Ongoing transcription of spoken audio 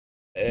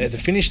The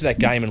finish of that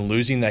game and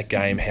losing that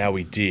game how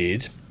we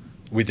did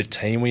with the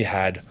team we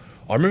had,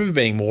 I remember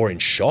being more in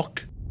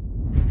shock.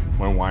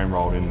 When Wayne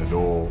rolled in the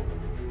door,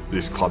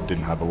 this club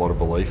didn't have a lot of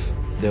belief.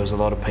 There was a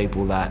lot of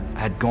people that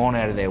had gone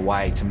out of their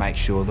way to make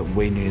sure that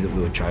we knew that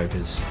we were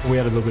chokers. We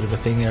had a little bit of a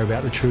thing there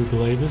about the true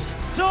believers.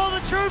 To all the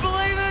true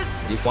believers!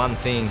 If one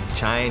thing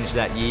changed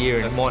that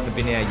year, it mightn't have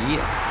been our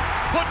year.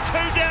 Put 2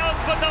 down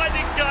for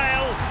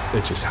Nightingale!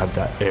 It just had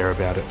that air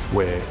about it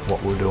where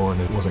what we were doing,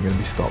 it wasn't going to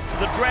be stopped.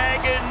 The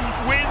Dragons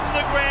win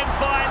the grand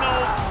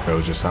final! There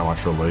was just so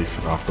much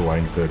relief after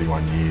waiting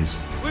 31 years.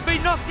 We've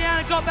been knocked down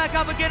and got back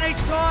up again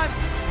each time,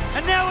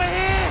 and now we're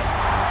here!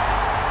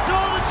 To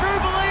all the true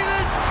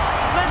believers,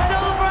 let's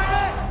celebrate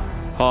it!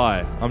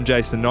 Hi, I'm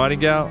Jason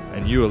Nightingale,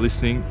 and you are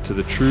listening to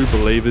the True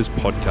Believers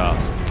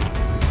podcast.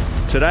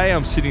 Today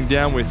I'm sitting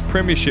down with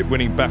Premiership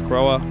winning back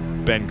rower,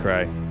 Ben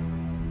Creagh.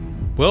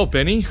 Well,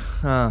 Benny,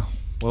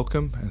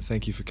 welcome and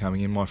thank you for coming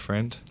in, my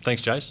friend.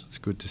 Thanks, Jace. It's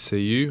good to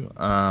see you.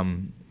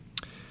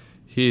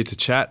 Here to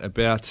chat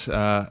about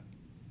the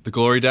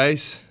glory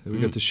days that we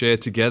got to share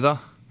together,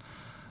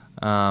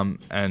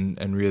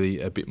 and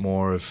really a bit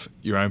more of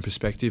your own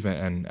perspective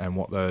and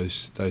what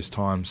those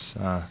times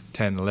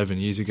 10, 11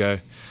 years ago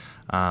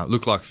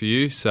looked like for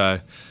you. So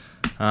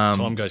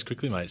time goes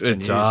quickly, mate. It's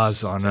 10 years. It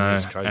does, I know.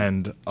 Crazy.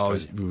 And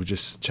we were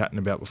just chatting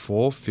about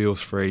before. Feel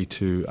free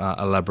to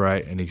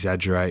elaborate and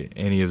exaggerate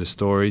any of the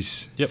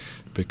stories. Yep.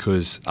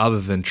 Because other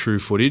than true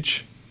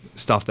footage,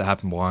 stuff that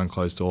happened behind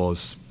closed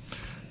doors,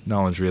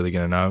 no one's really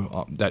going to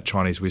know. That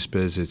Chinese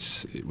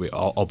whispers,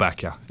 I'll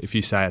back you. If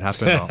you say it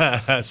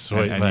happened,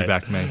 Sweet, and mate. you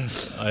back me.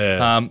 Oh,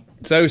 yeah.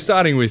 So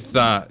starting with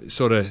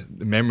sort of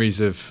the memories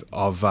of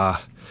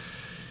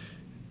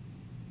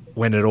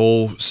when it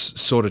all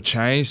sort of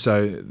changed.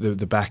 So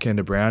the back end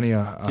of Brownie,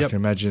 I can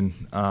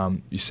imagine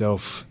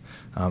yourself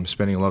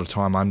spending a lot of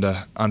time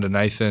under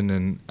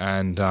Nathan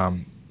and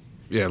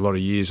a lot of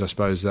years, I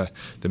suppose, the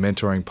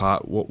mentoring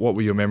part. What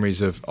were your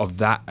memories of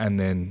that, and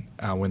then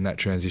when that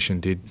transition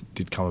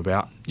did come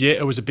about? Yeah,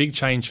 it was a big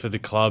change for the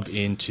club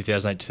in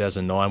 2008,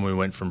 2009 when we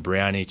went from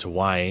Brownie to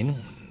Wayne.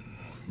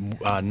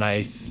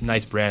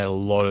 Nath Brown had a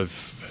lot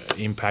of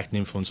impact and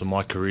influence on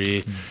my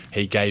career.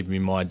 He gave me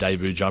my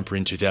debut jumper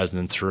in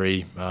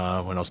 2003 when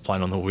I was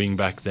playing on the wing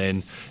back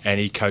then, and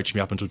he coached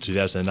me up until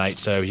 2008.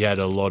 So he had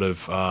a lot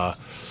of,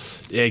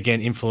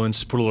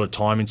 influence, put a lot of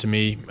time into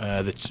me.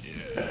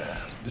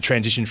 The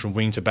transition from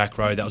wing to back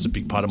row, that was a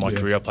big part of my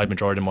career. I played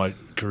majority of my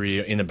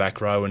career in the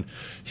back row, and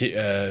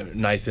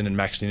Nathan and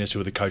Max Ninnis, who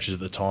were the coaches at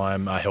the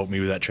time, helped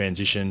me with that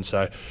transition.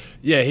 So,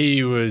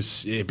 he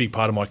was a big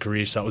part of my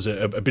career. So it was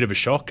a bit of a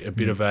shock, a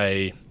bit of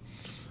a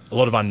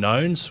lot of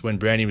unknowns when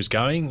Brownie was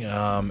going,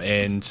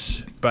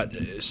 but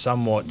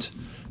somewhat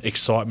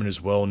excitement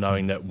as well,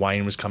 knowing that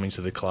Wayne was coming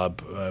to the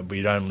club.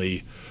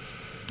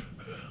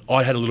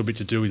 I had a little bit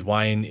to do with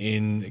Wayne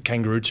in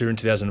Kangaroo Tour in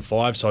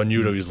 2005, so I knew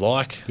what he was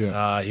like.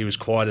 Yeah. He was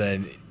quite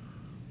an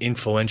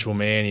influential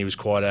man. He was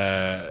quite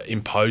a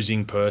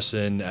imposing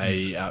person,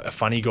 a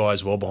funny guy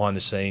as well behind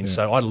the scenes.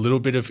 Yeah. So I had a little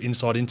bit of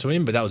insight into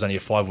him, but that was only a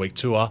 5-week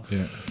tour.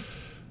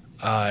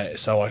 Yeah.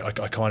 So I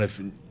kind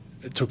of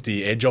took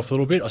the edge off a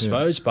little bit, I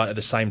suppose, but at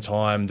the same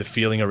time, the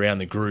feeling around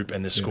the group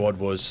and the squad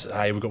was,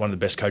 hey, we've got one of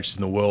the best coaches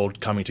in the world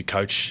coming to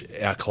coach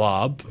our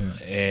club,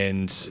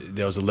 and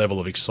there was a level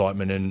of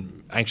excitement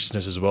and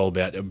anxiousness as well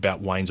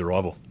about Wayne's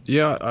arrival.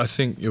 Yeah, I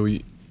think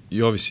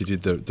you obviously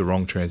did the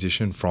wrong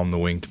transition from the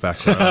wing to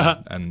back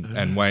row,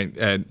 and Wayne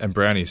and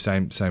Brownie,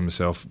 same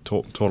myself,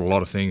 taught a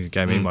lot of things,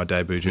 gave me my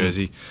debut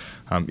jersey.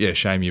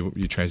 Shame you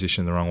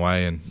transitioned the wrong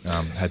way and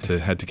had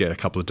to get a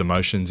couple of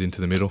demotions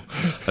into the middle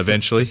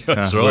eventually.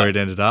 That's right. Where it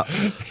ended up.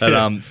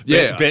 But,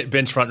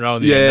 bench front row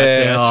in the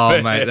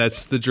end. Mate,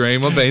 that's the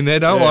dream. I've been there.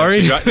 Don't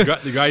worry.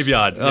 The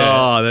graveyard.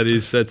 Oh,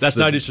 that's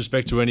no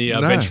disrespect to any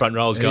bench front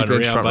rowers going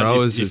around.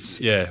 But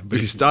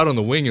if you start on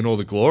the wing in all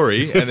the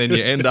glory and then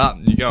you end up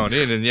you're going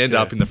in and you end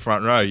up in the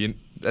front row.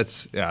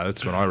 That's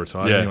when I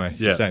retired anyway.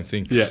 Yeah. Same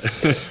thing. Yeah.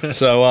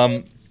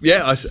 So.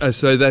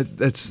 So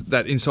that's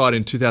that inside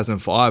in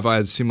 2005. I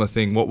had a similar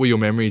thing. What were your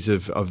memories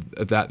of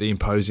that? The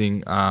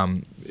imposing.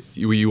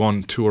 Were you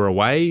on tour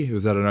away?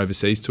 Was that an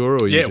overseas tour?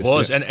 Or it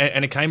was, and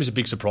it came as a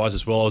big surprise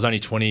as well. I was only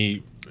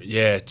 20.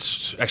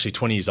 It's actually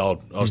 20 years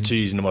old. I was 2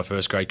 years into my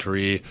first grade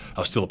career.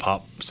 I was still a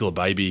pup, still a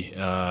baby.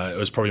 It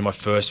was probably my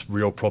first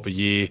real proper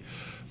year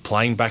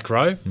playing back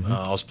row.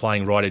 I was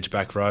playing right edge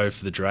back row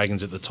for the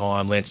Dragons at the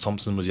time. Lance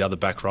Thompson was the other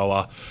back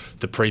rower.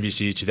 The previous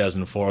year,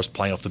 2004, I was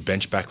playing off the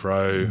bench back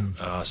row.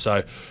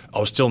 So I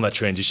was still in that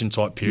transition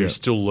type period,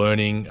 still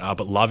learning,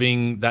 but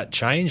loving that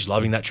change,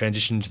 loving that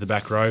transition to the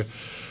back row.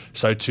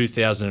 So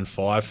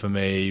 2005 for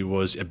me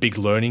was a big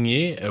learning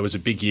year. It was a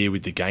big year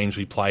with the games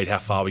we played, how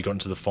far we got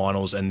into the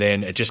finals, and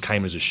then it just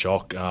came as a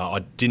shock. I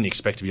didn't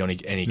expect to be on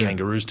any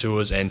Kangaroos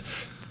tours, and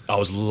I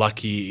was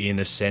lucky in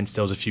a sense.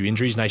 There was a few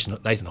injuries. Nathan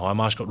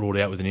Highmarsh got ruled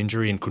out with an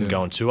injury and couldn't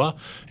go on tour.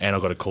 And I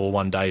got a call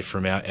one day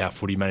from our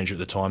footy manager at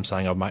the time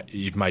saying,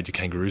 you've made the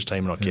Kangaroos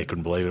team. And I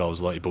couldn't believe it. I was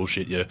like,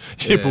 bullshit. You're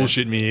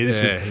bullshitting me here.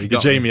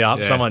 You're G'ing me up.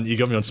 Yeah. You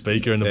got me on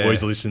speaker and the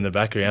boys are listening in the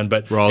background.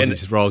 But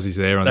Rolsey's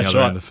there on the other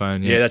end of the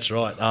phone. Yeah, that's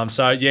right.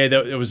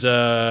 It was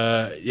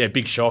a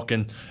big shock.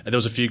 And there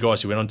was a few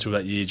guys who went on tour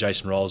that year.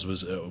 Jason Rolls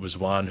was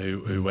one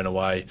who went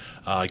away.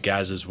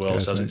 Gaz as well.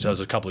 So there was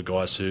a couple of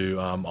guys who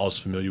I was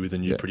familiar with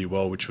and knew pretty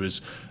well, which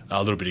was a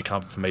little bit of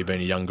comfort for me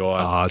being a young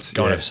guy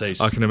going overseas.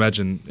 I can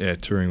imagine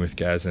touring with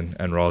Gaz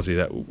and Rolsey,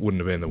 that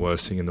wouldn't have been the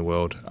worst thing in the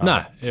world.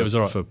 It was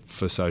all right.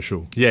 For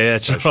social. Yeah,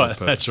 that's right.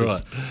 Purposes.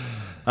 That's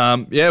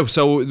right.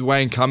 So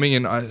Wayne coming,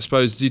 and I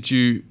suppose,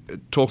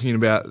 talking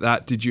about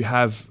that, did you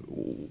have,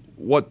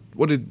 what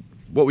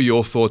were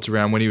your thoughts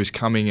around when he was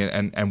coming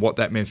and what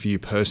that meant for you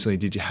personally?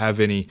 Did you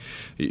have any,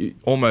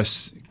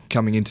 almost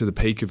coming into the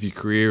peak of your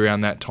career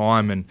around that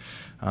time, and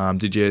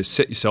did you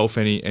set yourself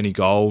any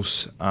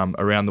goals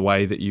around the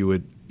way that you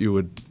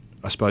would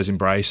I suppose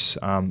embrace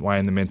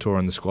Wayne, the mentor,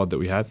 and the squad that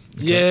we had?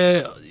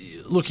 Yeah,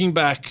 looking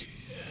back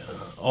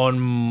on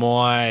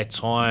my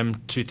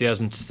time,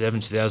 2007,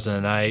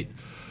 2008,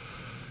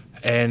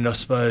 and I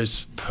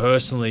suppose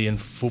personally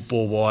and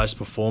football-wise,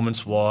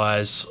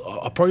 performance-wise,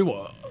 I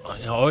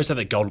always had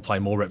that goal to play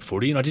more rep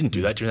footy, and I didn't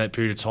do that during that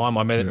period of time.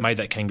 I made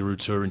that Kangaroo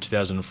tour in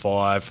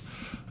 2005.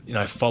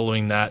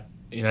 Following that,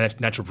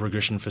 natural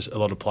progression for a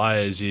lot of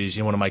players is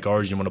you want to make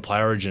Origin, you want to play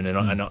Origin,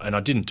 and I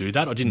didn't do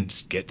that. I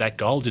didn't get that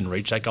goal, didn't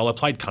reach that goal. I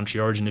played country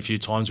Origin a few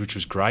times, which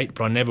was great,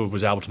 but I never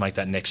was able to make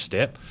that next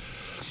step.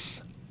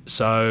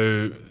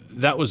 So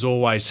that was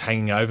always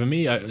hanging over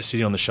me,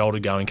 sitting on the shoulder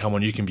going, come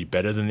on, you can be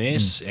better than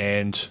this.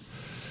 And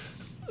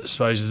I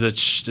suppose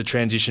the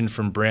transition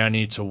from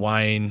Brownie to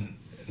Wayne,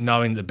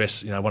 knowing the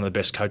best, one of the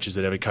best coaches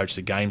that ever coached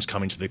the games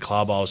coming to the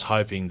club, I was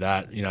hoping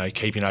that,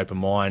 keeping an open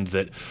mind,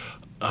 that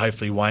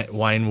hopefully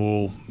Wayne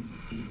will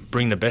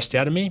bring the best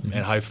out of me,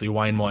 and hopefully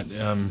Wayne might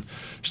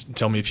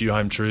tell me a few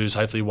home truths.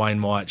 Hopefully Wayne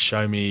might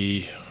give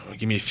me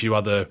a few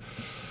other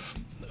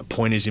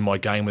pointers in my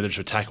game, whether it's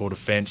attack or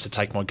defence, to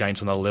take my game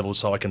to another level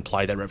so I can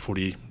play that rep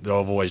footy that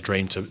I've always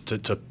dreamed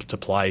to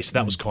play. So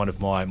that was kind of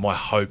my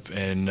hope,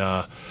 and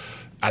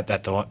at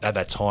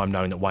that time,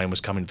 knowing that Wayne was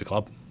coming to the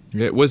club.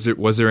 Yeah, was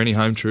there any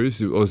home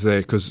truths? Was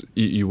there, because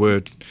you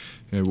were,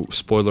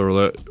 spoiler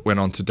alert, went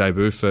on to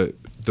debut for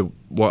the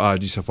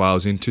New South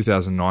Wales in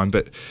 2009,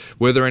 but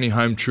were there any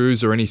home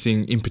truths or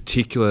anything in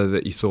particular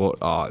that you thought,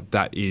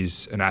 that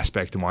is an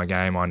aspect of my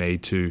game I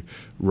need to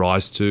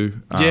rise to?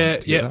 I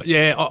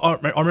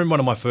remember one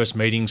of my first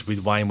meetings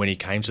with Wayne when he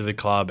came to the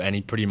club, and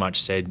he pretty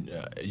much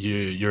said,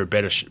 you're a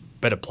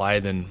better player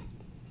than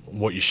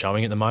what you're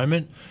showing at the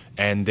moment,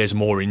 and there's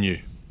more in you.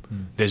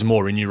 There's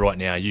more in you right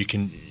now. You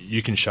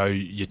can show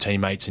your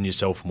teammates and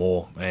yourself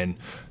more, and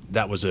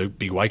that was a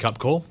big wake-up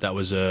call. That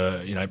was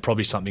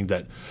probably something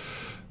that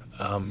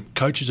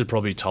coaches had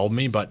probably told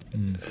me,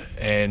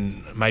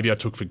 and maybe I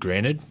took for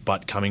granted.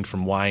 But coming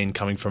from Wayne,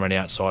 coming from an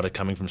outsider,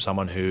 coming from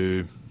someone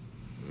who,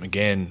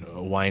 again,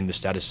 Wayne, the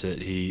status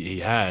that he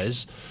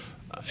has,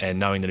 and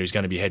knowing that he was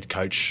going to be head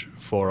coach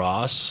for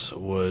us,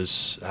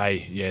 was,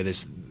 hey, yeah,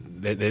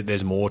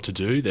 there's more to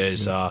do.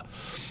 There's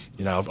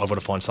I've got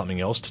to find something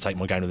else to take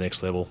my game to the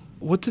next level.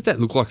 What did that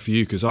look like for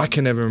you? Because I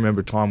can never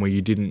remember a time where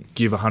you didn't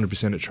give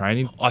 100% at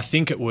training. I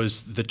think it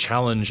was the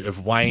challenge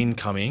of Wayne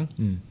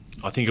coming.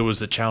 I think it was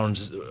the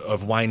challenge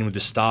of Wayne with the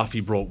staff he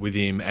brought with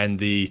him, and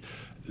the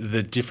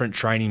different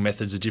training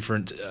methods, the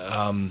different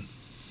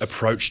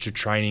approach to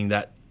training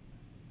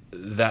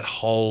that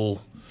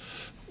whole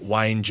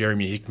Wayne,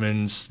 Jeremy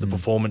Hickman's, the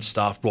performance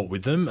staff brought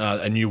with them,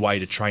 a new way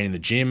to train in the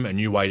gym, a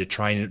new way to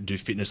train and do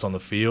fitness on the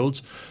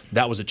fields.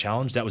 That was a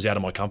challenge. That was out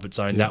of my comfort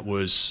zone. Yeah. That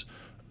was,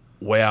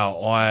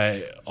 wow,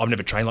 I've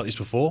never trained like this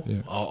before.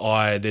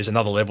 Yeah. There's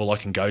another level I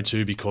can go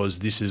to because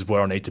this is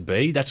where I need to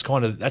be. That's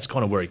kind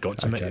of where it got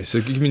to me. Okay,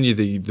 so giving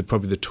you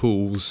probably the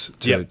tools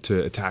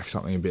to attack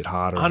something a bit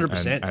harder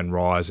 100%. And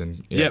rise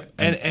and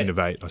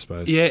innovate, I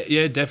suppose.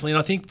 Yeah, definitely. And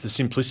I think the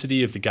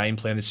simplicity of the game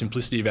plan, the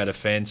simplicity of our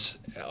defence,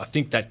 I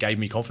think that gave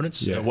me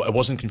confidence. Yeah. It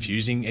wasn't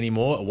confusing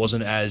anymore. It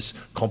wasn't as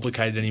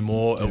complicated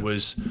anymore. Yeah. It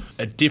was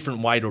a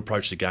different way to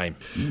approach the game.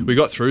 We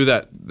got through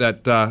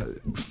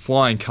that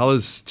flying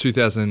colours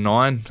 2009.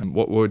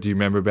 What do you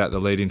remember about the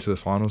lead into the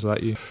finals of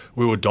that year?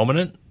 We were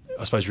dominant.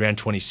 I suppose round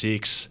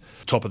 26,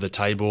 top of the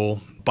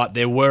table. But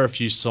there were a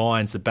few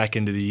signs the back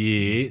end of the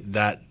year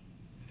that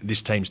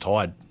this team's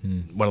tired.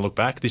 When I look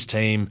back, this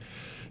team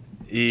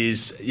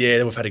is,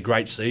 we've had a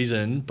great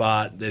season,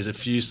 but there's a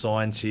few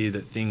signs here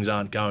that things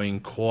aren't going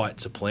quite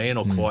to plan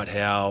or quite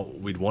how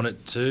we'd want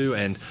it to.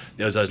 And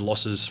there was those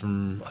losses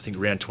from, I think,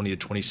 round 20 to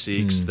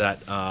 26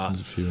 that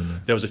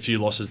there was a few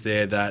losses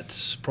there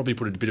that probably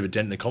put a bit of a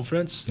dent in the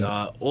confidence.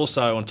 Yep.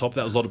 Also, on top of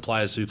that, was a lot of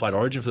players who played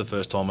Origin for the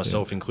first time,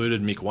 myself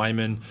included, Mick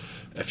Wayman,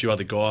 a few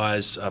other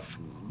guys, not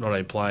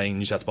only playing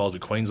New South Wales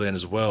but Queensland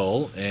as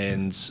well.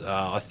 And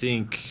I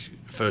think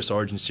first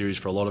Origin series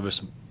for a lot of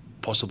us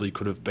possibly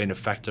could have been a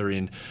factor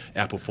in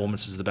our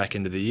performances at the back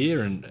end of the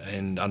year,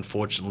 and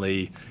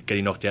unfortunately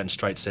getting knocked out in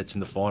straight sets in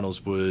the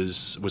finals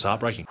was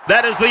heartbreaking.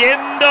 That is the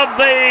end of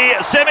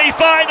the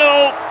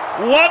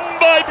semi-final, won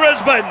by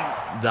Brisbane.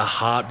 The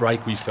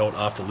heartbreak we felt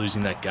after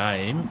losing that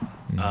game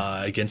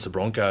against the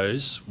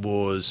Broncos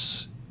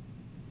was,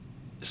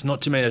 it's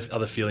not too many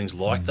other feelings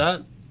like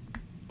that.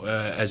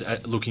 As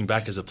looking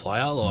back as a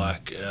player,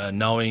 like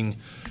knowing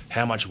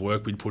how much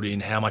work we'd put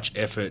in, how much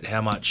effort,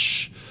 how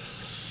much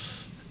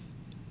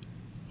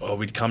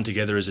we'd come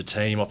together as a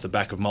team off the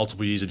back of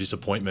multiple years of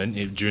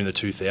disappointment during the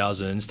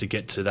 2000s to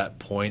get to that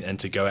point and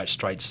to go out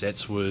straight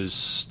sets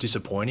was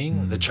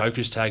disappointing. The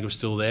chokers tag was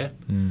still there.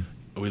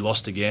 We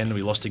lost again.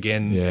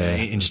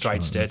 In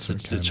straight sets.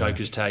 The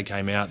chokers tag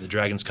came out. The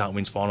Dragons can't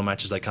win final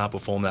matches. They can't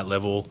perform that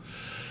level.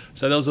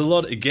 So there was a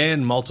lot,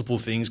 again, multiple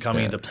things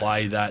coming into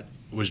play that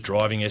was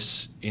driving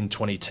us in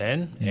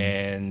 2010,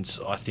 and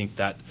I think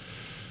that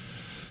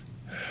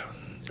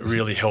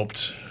really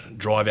helped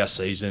drive our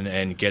season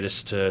and get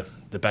us to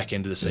the back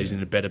end of the season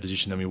in a better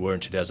position than we were in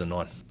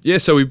 2009. Yeah,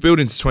 so we built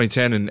into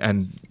 2010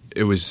 and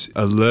it was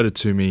alerted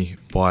to me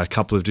by a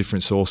couple of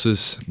different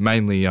sources,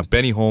 mainly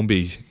Benny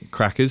Hornby,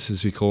 Crackers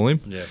as we call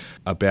him,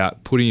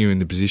 about putting you in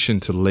the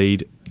position to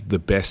lead the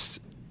best,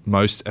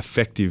 most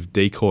effective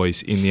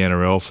decoys in the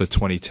NRL for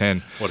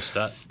 2010.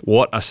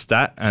 What a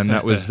stat. And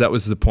that was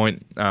the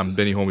point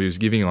Benny Hornby was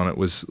giving on it,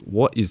 was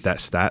what is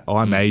that stat?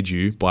 I made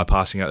you by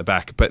passing out the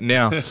back. But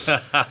now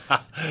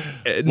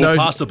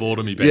pass the ball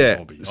to me, Benny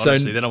Hornby.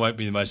 Honestly, then I won't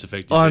be the most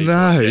effective. I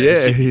know,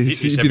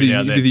 He'd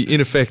be the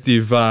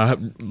ineffective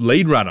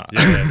lead runner.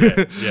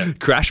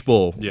 Crash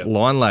ball,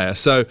 line layer.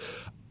 So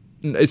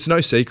it's no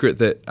secret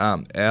that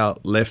our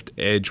left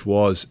edge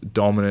was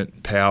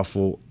dominant,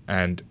 powerful,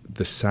 and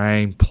the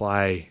same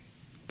play,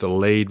 the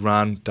lead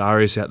run,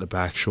 Darius out the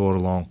back, short or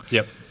long.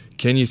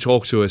 Can you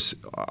talk to us?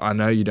 I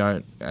know you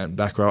don't, and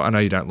back row, I know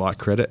you don't like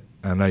credit.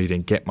 I know you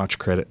didn't get much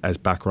credit as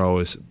back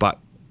rowers, but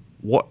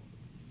what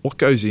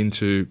goes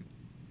into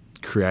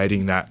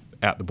creating that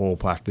out the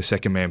ballpark, the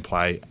second man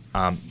play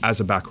as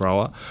a back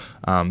rower,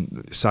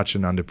 such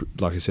an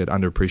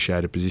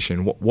underappreciated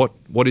position?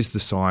 What is the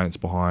science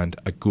behind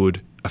a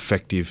good,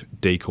 effective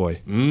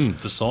decoy?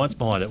 The science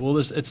behind it. Well,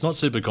 it's not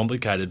super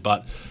complicated,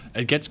 but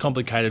it gets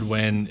complicated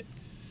when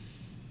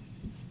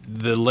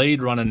the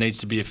lead runner needs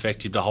to be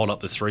effective to hold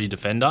up the 3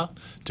 defender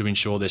to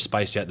ensure there's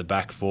space out the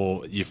back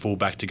for your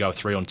fullback to go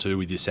 3-on-2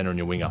 with your centre and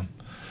your winger.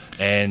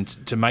 And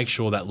to make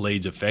sure that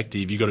lead's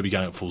effective, you've got to be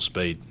going at full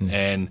speed.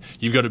 And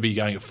you've got to be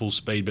going at full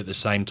speed, but at the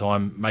same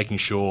time making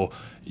sure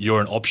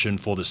you're an option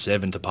for the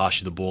 7 to pass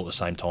you the ball at the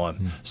same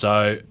time.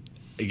 So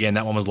again,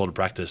 that one was a lot of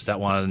practice. That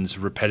one's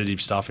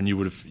repetitive stuff, and you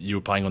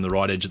were playing on the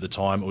right edge at the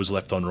time. It was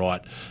left on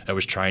right. It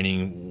was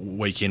training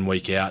week in,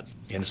 week out.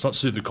 And it's not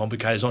super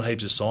complicated. It's not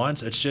heaps of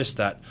science. It's just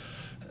that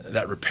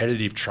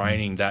repetitive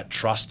training, that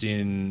trust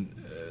in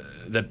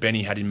that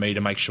Benny had in me to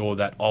make sure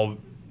that I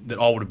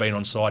would have been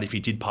on side if he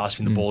did pass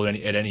me the ball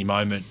at any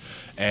moment,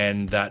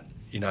 and that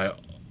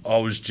I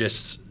was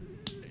just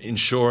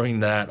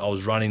ensuring that I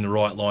was running the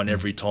right line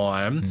every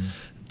time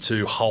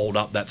to hold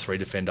up that 3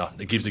 defender.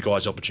 It gives the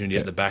guys opportunity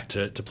at the back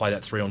to play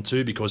that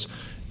 3-on-2, because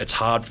it's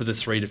hard for the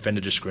 3 defender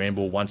to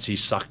scramble once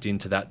he's sucked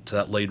into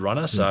that lead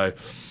runner. So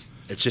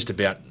it's just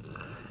about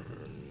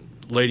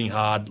leading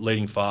hard,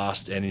 leading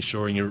fast, and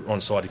ensuring you're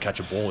on side to catch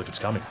a ball if it's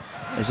coming.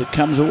 As it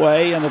comes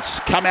away, and it's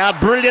come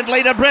out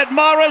brilliantly to Brett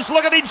Morris.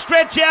 Look at him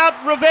stretch out.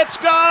 Rivette's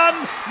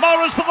gone.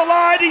 Morris for the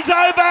line. He's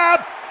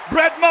over.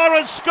 Brett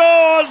Morris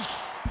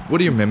scores. What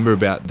do you remember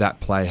about that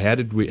play? How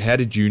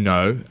did you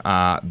know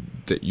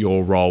that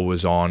your role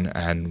was on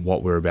and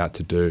what we're about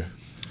to do?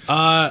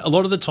 A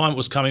lot of the time it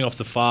was coming off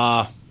the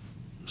far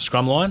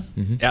scrum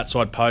line,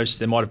 outside post.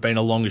 There might have been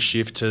a longer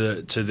shift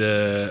to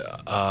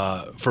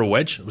the for a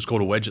wedge. It was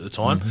called a wedge at the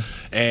time,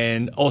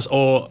 and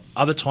or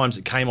other times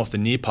it came off the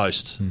near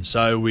post.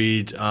 So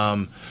we'd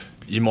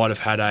you might have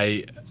had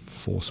a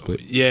 4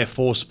 split. Yeah,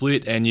 4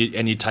 split, and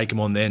you take them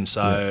on then.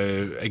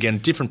 So again,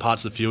 different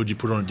parts of the field you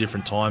put on at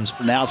different times.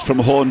 Now it's from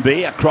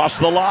Hornby across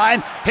the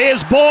line.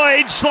 Here's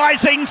Boyd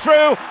slicing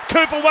through.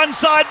 Cooper one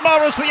side,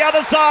 Morris the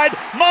other side.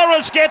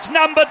 Morris gets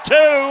number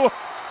 2.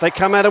 They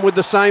come at him with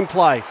the same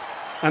play,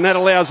 and that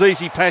allows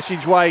easy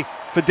passageway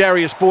for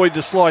Darius Boyd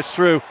to slice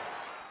through.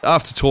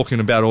 After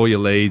talking about all your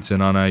leads,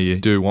 and I know you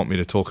do want me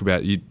to talk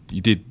about, you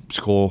did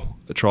score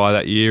a try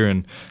that year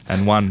and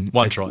won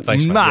one try.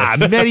 Thanks,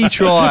 mate. Many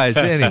tries.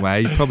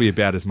 Anyway, probably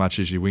about as much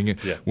as your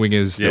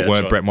wingers that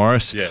weren't Brett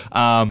Morris.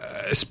 A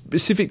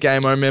specific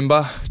game I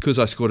remember, because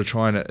I scored a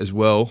try in it as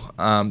well,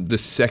 the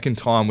second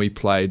time we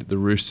played the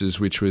Roosters,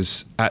 which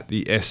was at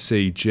the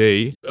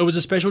SCG. It was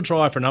a special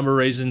try for a number of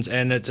reasons,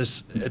 and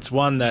it's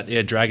one that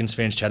Dragons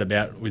fans chat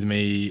about with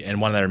me,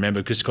 and one they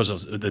remember because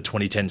of the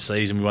 2010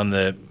 season. We won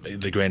the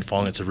grand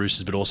final against the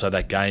Roosters, but also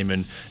that game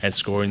and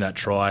scoring that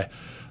try.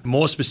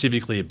 More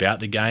specifically about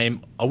the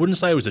game, I wouldn't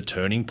say it was a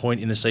turning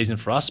point in the season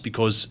for us,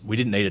 because we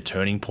didn't need a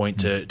turning point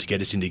to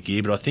get us into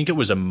gear, but I think it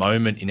was a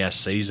moment in our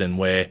season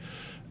where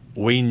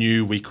we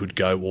knew we could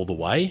go all the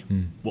way.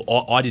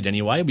 Well, I did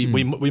anyway.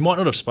 We might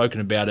not have spoken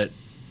about it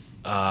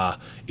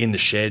in the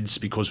sheds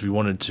because we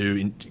wanted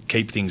to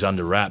keep things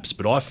under wraps,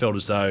 but I felt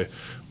as though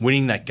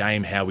winning that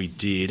game how we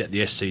did at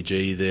the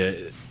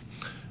SCG,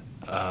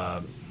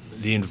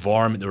 the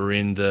environment that we're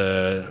in,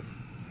 the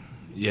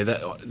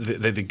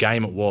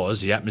game it was,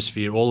 the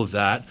atmosphere, all of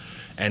that,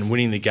 and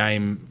winning the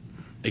game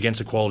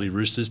against a quality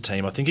Roosters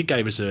team, I think it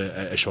gave us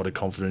a shot of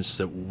confidence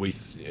that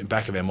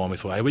back of our mind we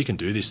thought, hey, we can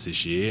do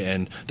this year,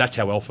 and that's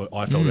how I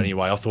felt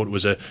anyway. I thought it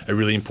was a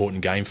really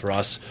important game for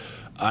us.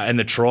 And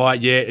the try,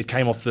 it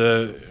came off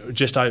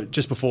just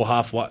before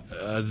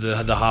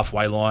the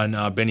halfway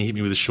line. Benny hit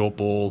me with a short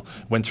ball,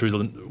 went through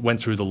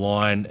the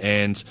line,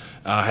 and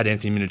had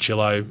Anthony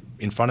Minicillo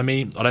in front of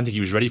me. I don't think he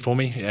was ready for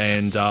me,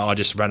 and I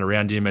just ran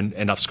around him and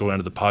ended up scoring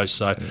under the post.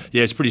 So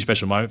it's a pretty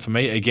special moment for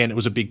me. Again, it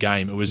was a big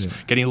game. It was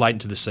getting late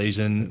into the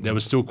season. There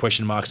was still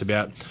question marks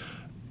about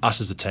us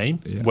as a team,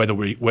 whether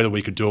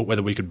we could do it,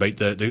 whether we could beat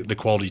the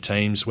quality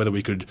teams, whether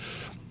we could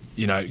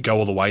go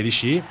all the way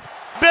this year.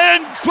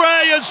 Ben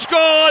Creagh has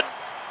scored,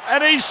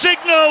 and he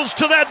signals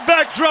to that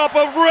backdrop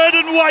of red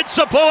and white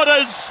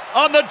supporters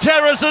on the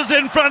terraces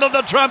in front of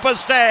the Trumper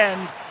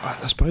stand.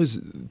 I suppose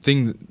the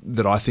thing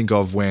that I think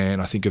of when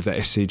I think of the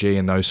SCG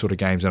and those sort of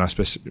games, and I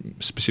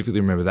specifically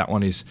remember that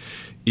one, is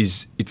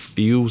it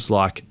feels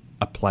like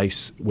a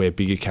place where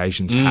big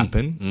occasions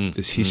happen.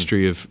 This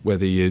history of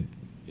whether you're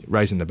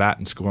raising the bat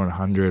and scoring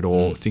 100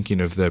 or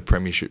thinking of the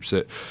premierships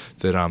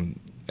that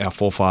our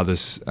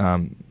forefathers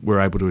were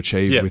able to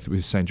achieve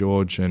with St.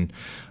 George. And,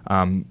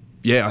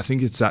 I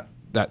think it's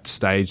that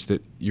stage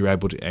that you're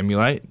able to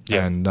emulate.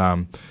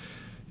 And,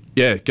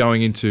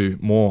 going into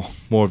more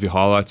of your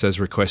highlights as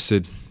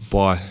requested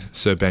by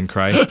Sir Ben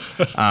Creagh.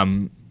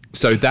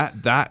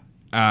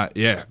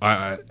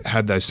 I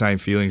had those same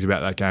feelings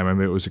about that game. I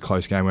remember it was a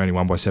close game. We only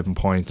won by 7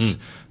 points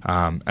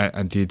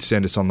and did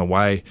send us on the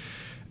way.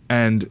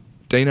 And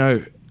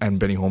Dino and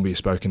Benny Hornby have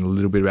spoken a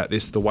little bit about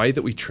this, the way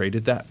that we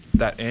treated that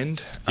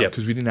end,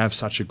 because we didn't have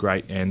such a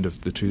great end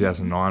of the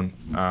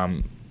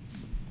 2009.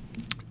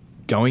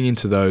 Going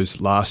into those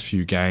last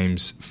few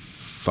games,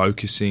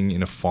 focusing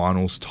in a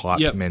finals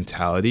type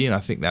mentality, and I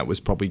think that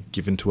was probably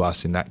given to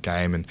us in that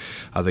game and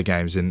other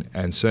games,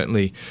 and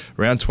certainly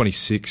around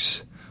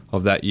 26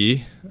 of that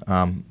year,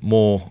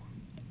 more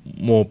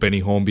Benny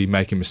Hornby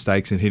making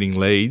mistakes and hitting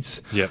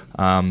leads.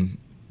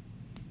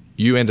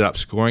 You ended up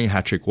scoring a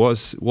hat-trick.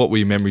 What were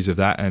your memories of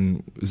that?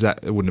 And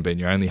it wouldn't have been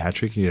your only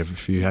hat-trick? You have a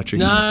few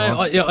hat-tricks in the time?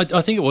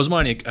 I think it was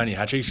my only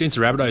hat-trick. Against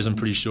the Rabbitohs, I'm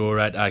pretty sure,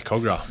 at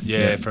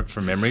Creagh,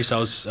 from memory. So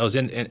I was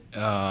in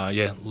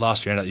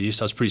last round of the year,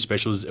 so it was pretty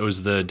special. It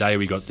was the day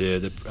we got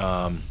the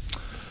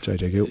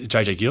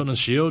JJ Gilton's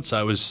shield, so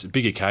it was a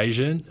big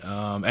occasion.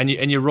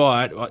 And you're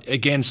right.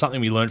 Again,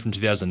 something we learned from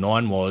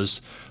 2009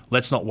 was,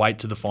 let's not wait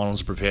to the finals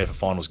to prepare for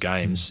finals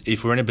games.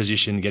 If we're in a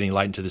position getting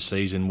late into the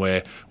season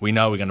where we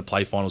know we're going to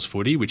play finals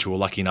footy, which we were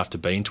lucky enough to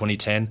be in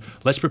 2010,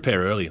 let's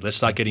prepare early. Let's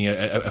start getting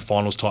a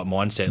finals type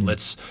mindset.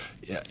 Let's,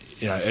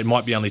 it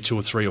might be only 2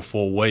 or 3 or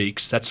 4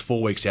 weeks. That's 4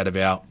 weeks out of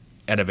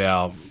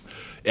our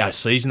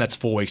season. That's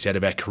 4 weeks out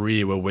of our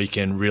career where we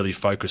can really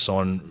focus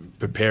on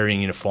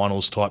preparing in a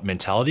finals type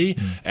mentality.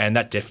 And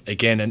that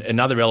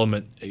another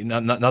element,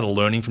 another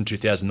learning from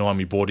 2009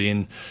 we brought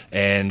in,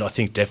 and I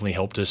think definitely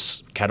helped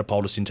us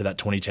catapult us into that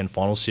 2010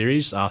 finals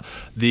series.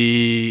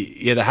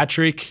 The hat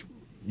trick.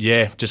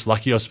 Just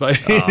lucky, I suppose.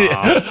 Here we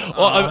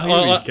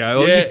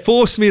go. You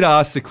forced me to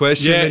ask the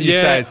question, and you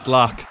say it's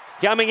luck.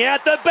 Coming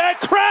out the back,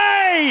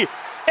 Creagh!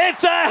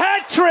 It's a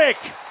hat trick!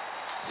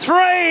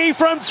 3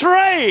 from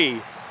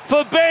 3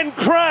 for Ben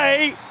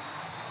Creagh,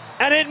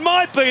 and it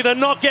might be the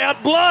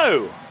knockout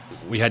blow.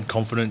 We had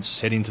confidence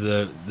heading to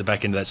the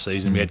back end of that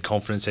season. We had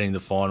confidence heading to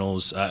the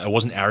finals. It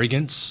wasn't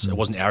arrogance. It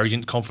wasn't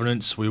arrogant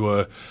confidence.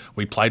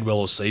 We played well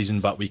all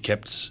season, but we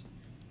kept.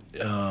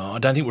 I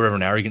don't think we're ever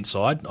an arrogant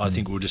side. I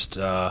think we're just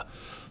a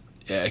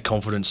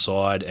confident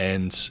side,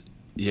 and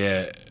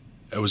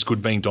it was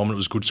good being dominant. It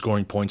was good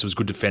scoring points. It was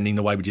good defending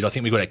the way we did. I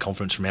think we got our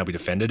confidence from how we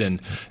defended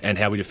and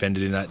how we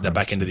defended in the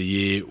back end of the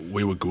year.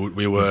 We were good.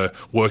 We were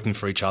working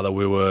for each other.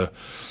 We were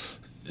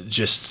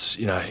just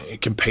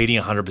competing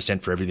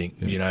 100% for everything.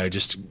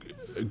 Just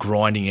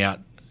grinding out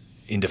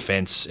in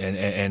defence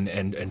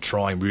and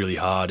trying really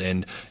hard,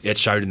 and it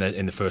showed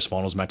in the first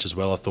finals match as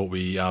well. I thought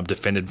we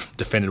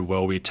defended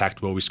well, we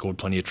attacked well, we scored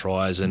plenty of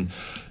tries, and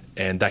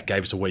that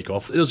gave us a week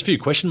off. There was a few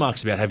question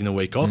marks about having the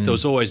week off. There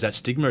was always that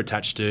stigma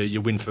attached to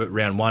you win for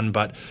round one,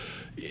 but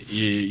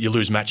you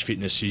lose match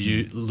fitness,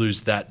 you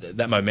lose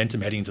that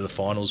momentum heading into the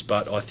finals.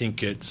 But I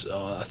think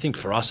I think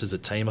for us as a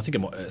team, I think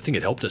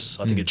it helped us.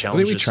 I think it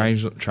challenged us. I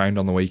think we trained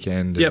on the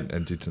weekend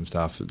and did some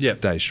stuff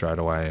days straight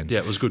away, and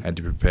it was good. Had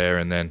to prepare.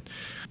 And then,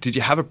 did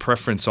you have a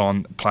preference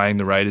on playing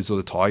the Raiders or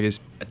the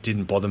Tigers? It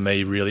didn't bother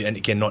me really, and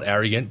again, not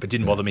arrogant, but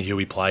didn't bother me who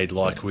we played.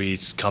 Like,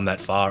 we'd come that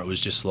far, it was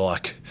just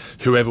like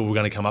whoever we're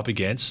going to come up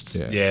against.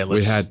 I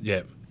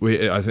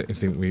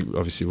think we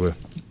obviously were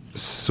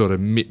sort of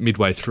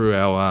midway through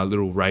our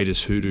little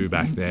Raiders hoodoo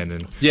back then,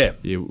 and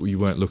you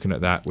weren't looking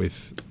at that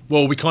with.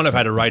 Well, we kind of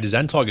had a Raiders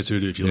and Tigers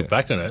hoodoo if you look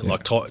back on it.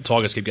 Like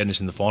Tigers kept getting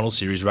us in the final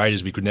series.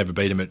 Raiders, we could never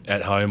beat them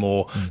at home,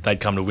 or they'd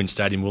come to Win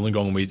Stadium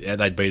Wollongong and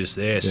they'd beat us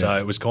there. So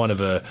it was kind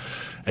of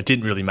it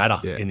didn't really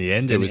matter in the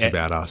end. It was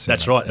about us.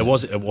 That's right. It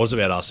was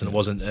about us, and it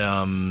wasn't.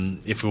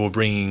 If we were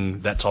bringing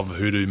that type of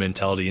hoodoo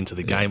mentality into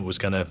the game, it was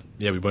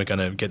we weren't going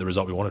to get the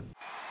result we wanted.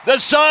 The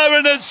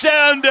siren has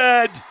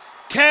sounded.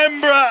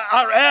 Canberra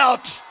are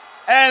out,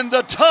 and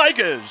the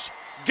Tigers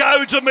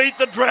go to meet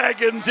the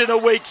Dragons in a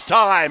week's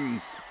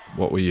time.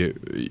 What were your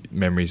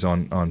memories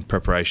on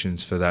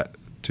preparations for that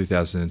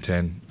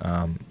 2010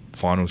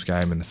 finals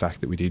game, and the fact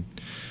that we did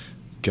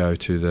go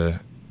to the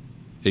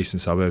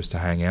eastern suburbs to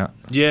hang out?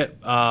 Yeah,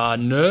 I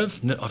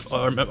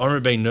remember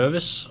being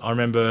nervous. I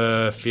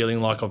remember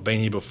feeling like I've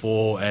been here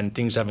before and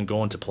things haven't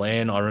gone to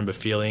plan. I remember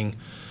feeling,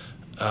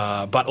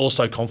 but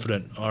also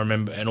confident. I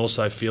remember, and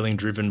also feeling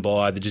driven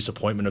by the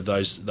disappointment of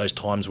those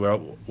times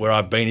where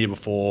I've been here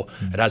before,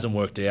 it hasn't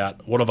worked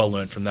out. What have I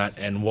learned from that,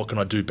 and what can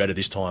I do better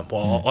this time?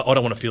 Well, I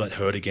don't want to feel that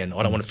hurt again.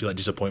 I don't want to feel that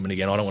disappointment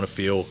again. I don't want to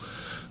feel,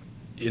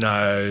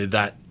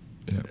 that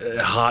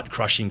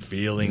heart-crushing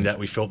feeling that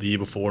we felt the year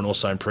before and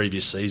also in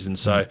previous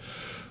seasons. So,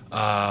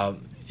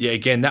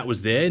 again, that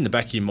was there in the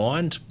back of your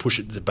mind. Push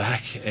it to the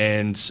back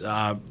and,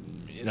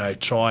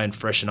 try and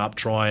freshen up,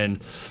 try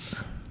and,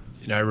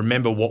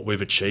 remember what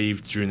we've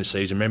achieved during the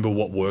season, remember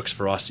what works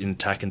for us in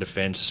attack and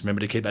defence, remember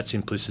to keep that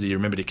simplicity,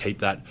 remember to keep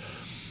that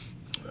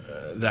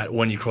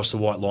when you cross the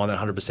white line, that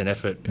 100%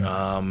 effort,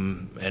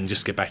 and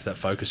just get back to that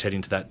focus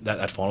heading to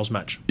that finals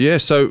match. Yeah,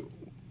 so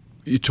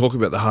you talk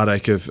about the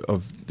heartache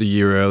of the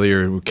year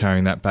earlier,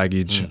 carrying that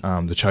baggage,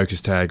 the chokers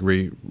tag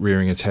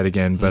rearing its head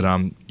again, but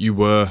you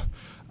were,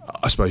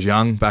 I suppose,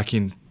 young back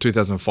in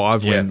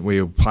 2005 when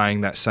we were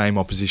playing that same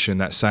opposition,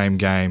 that same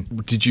game.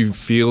 Did you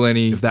feel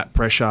any of that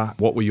pressure?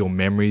 What were your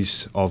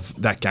memories of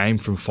that game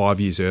from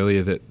 5 years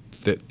earlier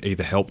that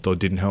either helped or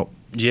didn't help?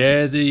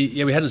 Yeah,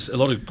 we had a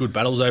lot of good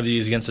battles over the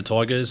years against the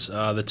Tigers.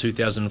 The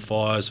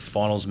 2005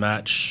 finals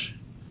match,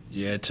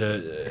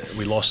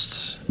 we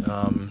lost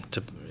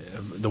to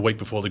the week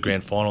before the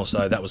grand final,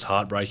 so that was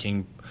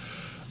heartbreaking.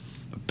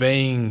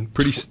 Being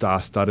pretty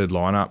star-studded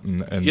lineup and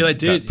they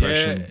did.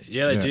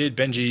 They did.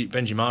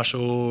 Benji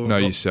Marshall.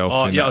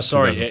 Yourself. In that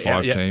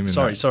 2005 team.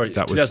 Sorry.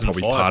 That was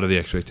probably part of the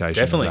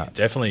expectation.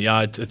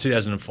 Definitely.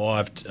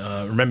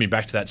 2005. Remembering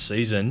back to that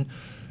season,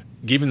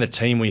 given the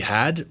team we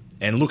had,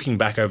 and looking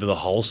back over the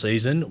whole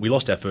season, we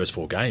lost our first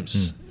 4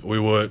 games. We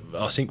were,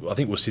 I think,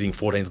 we're sitting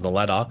 14th on the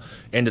ladder.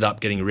 Ended up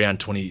getting around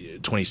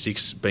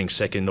 26, being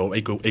second or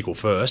equal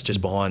first,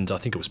 just behind. I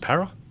think it was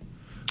Para,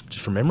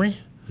 just from memory.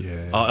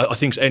 Yeah, I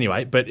think so.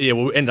 Anyway, but we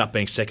ended up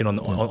being second on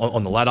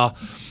the ladder,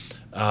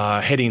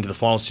 heading into the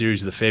final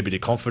series with a fair bit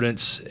of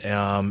confidence,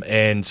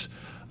 and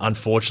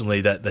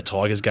unfortunately, that the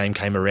Tigers game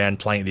came around,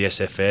 playing at the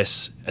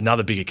SFS,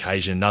 another big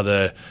occasion,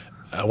 another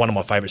one of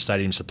my favourite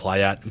stadiums to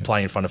play at,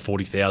 playing in front of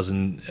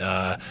 40,000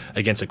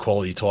 against a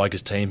quality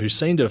Tigers team who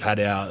seemed to have had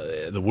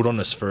the wood on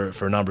us for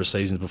a number of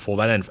seasons before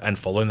that, and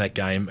following that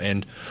game.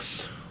 And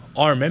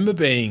I remember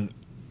being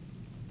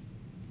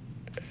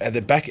at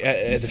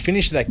the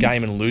finish of that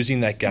game and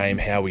losing that game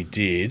how we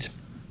did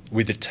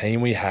with the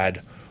team we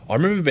had. I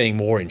remember being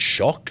more in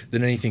shock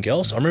than anything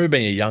else. I remember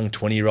being a young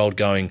 20-year-old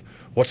going,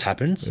 "What's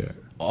happened?"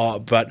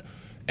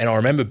 And I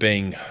remember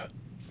being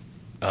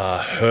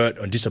hurt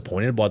and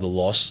disappointed by the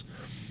loss.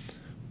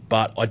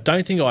 But I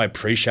don't think I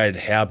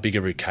appreciated how big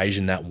of an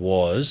occasion that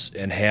was,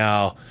 and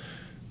how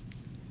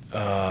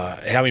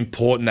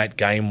important that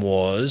game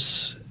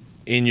was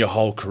in your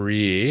whole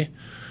career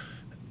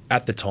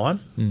at the time,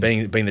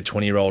 being the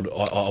 20-year-old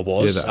I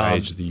was. Yeah, the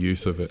age, the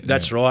youth of it.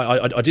 That's right.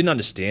 I didn't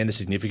understand the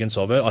significance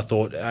of it. I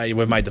thought, hey,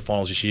 we've made the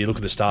finals this year. Look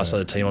at the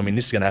star-studded team. I mean,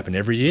 this is going to happen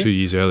every year. 2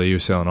 years earlier, you were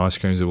selling ice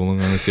creams at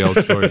Wollongong, as the old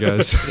story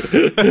goes.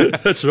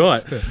 That's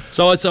right.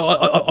 So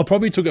I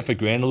probably took it for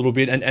granted a little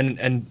bit,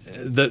 and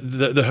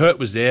the hurt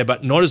was there,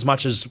 but not as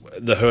much as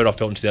the hurt I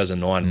felt in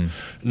 2009.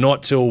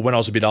 Not till when I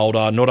was a bit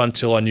older, not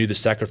until I knew the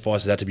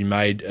sacrifices had to be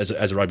made as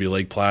a rugby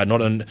league player,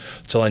 not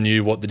until I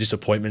knew what the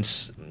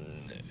disappointments,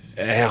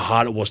 how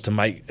hard it was to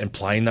make and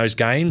play in those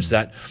games,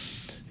 that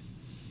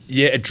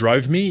it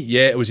drove me.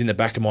 It was in the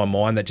back of my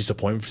mind, that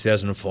disappointment for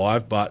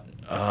 2005, but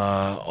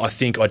I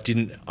think I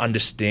didn't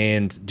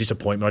understand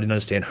disappointment. I didn't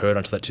understand hurt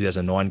until that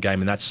 2009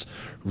 game, and that's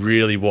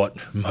really what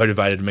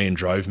motivated me and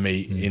drove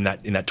me in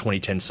that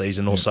 2010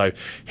 season. Also,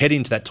 heading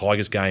into that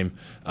Tigers game,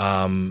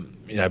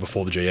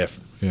 before the GF.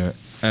 Yeah,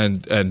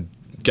 and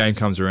game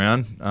comes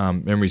around.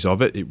 Memories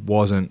of it. It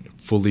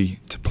wasn't fully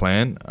to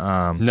plan.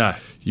 No,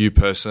 you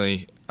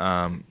personally.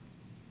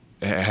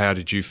 How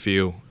did you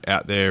feel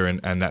out there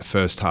and that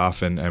first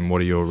half, and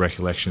what are your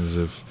recollections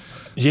of?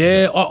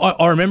 Yeah,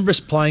 I remember us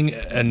playing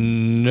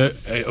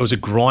it was a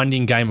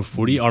grinding game of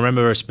footy. I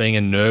remember us being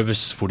a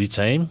nervous footy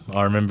team.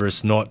 I remember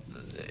us not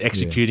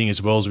executing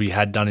as well as we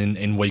had done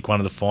in week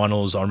 1 of the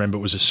finals. I remember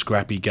it was a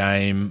scrappy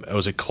game. It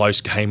was a close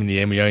game in the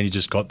end. We only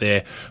just got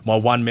there. My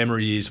one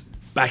memory is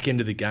back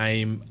into the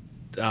game.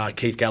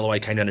 Keith Galloway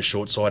came down a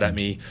short side at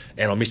me,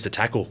 and I missed a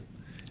tackle.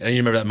 And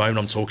you remember that moment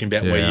I'm talking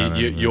about where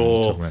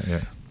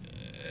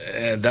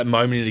that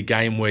moment in the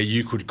game where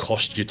you could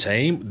cost your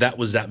team. That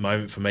was that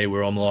moment for me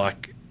where I'm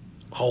like,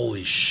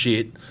 holy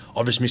shit,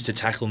 I've just missed a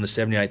tackle in the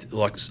 78th.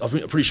 Like,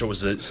 I'm pretty sure it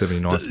was the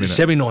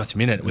 79th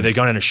minute where they're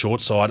going down a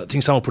short side. I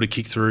think someone put a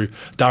kick through.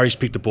 Darius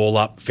picked the ball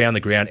up, found the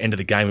ground, end of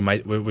the game.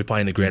 We're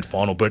playing the grand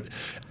final. But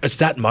it's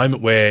that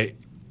moment where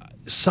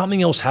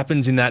something else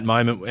happens in that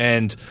moment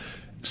and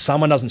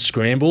someone doesn't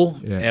scramble,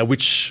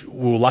 which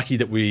we were lucky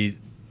that we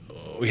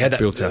had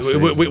that.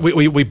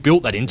 We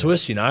built that into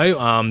us,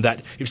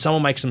 that if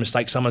someone makes a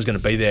mistake, someone's going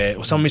to be there,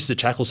 or someone misses a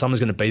tackle, someone's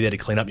going to be there to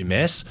clean up your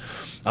mess.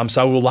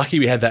 So we're lucky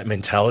we had that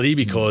mentality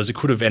because it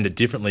could have ended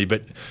differently.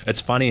 But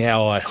it's funny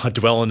how I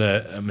dwell on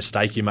a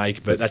mistake you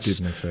make, but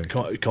that's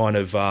kind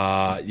of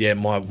my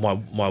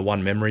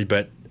one memory.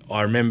 But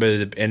I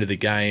remember the end of the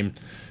game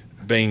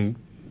being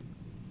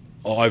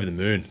over the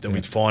moon that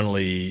we'd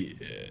finally.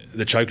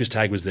 The chokers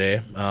tag was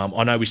there.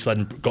 I know we still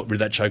hadn't got rid of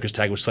that chokers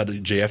tag. We still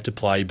had GF to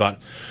play, but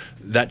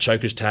that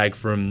chokers tag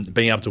from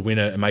being able to win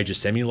a major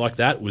semi like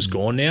that was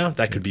gone now.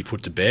 That could be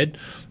put to bed.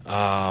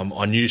 I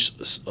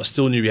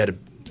still knew we had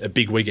a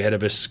big week ahead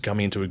of us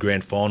coming into a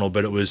grand final,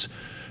 but it was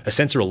a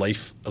sense of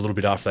relief a little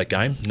bit after that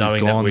game,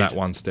 knowing that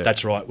one step.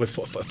 That's right. We've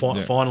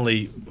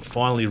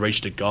finally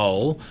reached a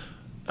goal.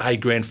 Hey,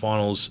 grand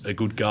final's a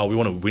good goal. We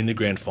want to win the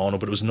grand final,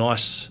 but it was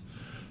nice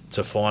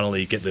to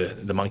finally get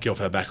the monkey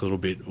off our back a little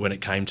bit when it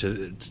came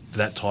to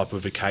that type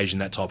of occasion,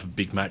 that type of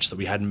big match that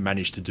we hadn't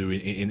managed to do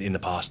in the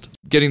past.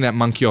 Getting that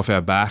monkey off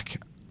our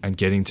back and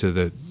getting to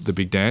the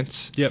big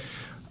dance. Yep.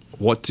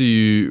 What do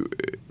you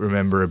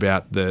remember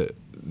about the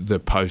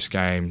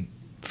post-game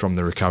from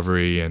the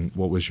recovery, and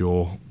what was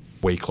your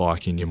week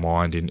like in your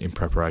mind in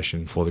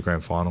preparation for the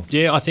grand final?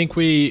 Yeah, I think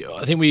we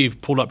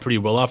pulled up pretty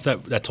well after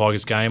that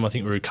Tigers game. I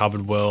think we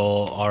recovered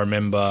well. I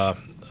remember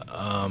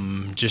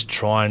just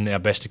trying our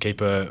best to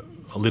keep a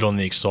lid on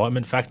the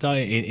excitement factor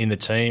in the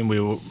team.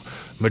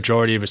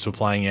 Majority of us were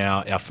playing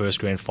our first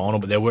grand final,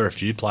 but there were a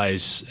few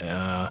players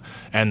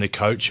and the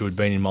coach who had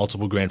been in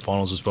multiple grand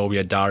finals as well. We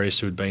had Darius,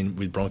 who had been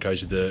with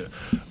Broncos been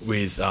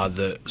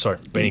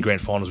in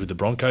grand finals with the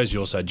Broncos. You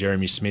also had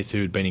Jeremy Smith,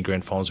 who had been in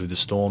grand finals with the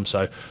Storm.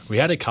 So we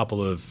had a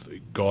couple of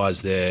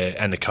guys there,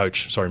 and the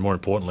coach. More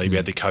importantly, we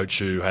had the coach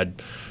who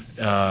had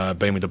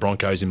been with the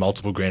Broncos in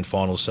multiple grand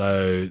finals.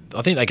 So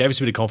I think they gave us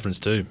a bit of confidence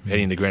too,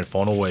 heading into grand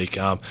final week,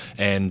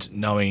 and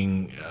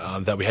knowing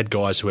that we had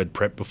guys who had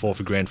prepped before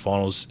for grand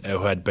finals,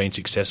 who had been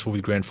successful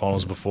with grand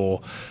finals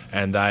before,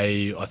 and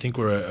they, I think,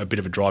 were a bit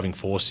of a driving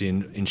force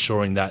in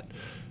ensuring that,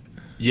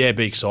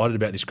 be excited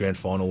about this grand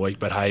final week,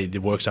 but hey, the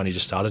work's only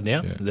just started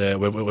now. Yeah.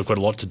 We've got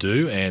a lot to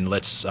do, and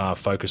let's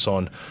focus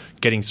on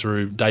getting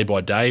through day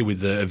by day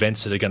with the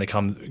events that are going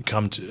to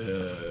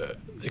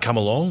come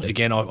along.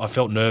 Again, I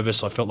felt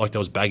nervous. I felt like there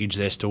was baggage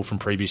there still from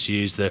previous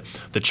years. The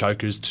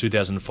chokers,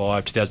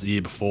 2005, the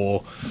year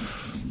before.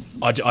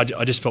 I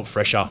just felt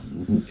fresher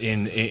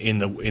in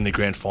the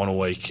grand final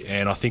week,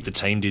 and I think the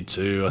team did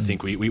too. I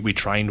think we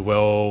trained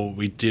well.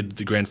 We did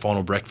the grand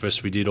final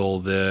breakfast. We did all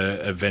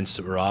the events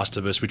that were asked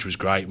of us, which was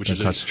great. Don't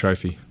touch the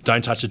trophy.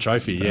 Don't touch the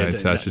trophy. Don't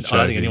touch the trophy. I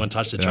don't think anyone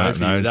touched the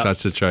trophy. No,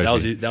 touch the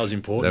trophy. That was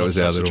important. That was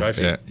our little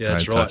trophy. Yeah,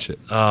 that's right. Touch it.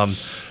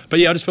 But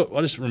yeah, I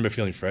just remember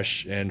feeling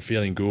fresh and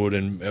feeling good,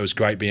 and it was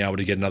great being able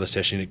to get another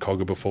session at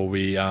Creagh before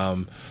we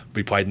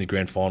played in the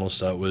grand final.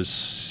 So it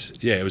was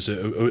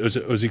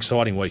an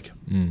exciting week.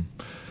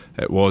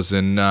 It was,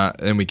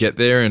 and we get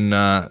there, and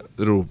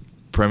little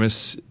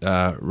premise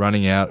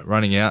running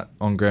out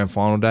on grand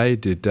final day.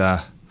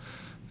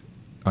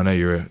 I know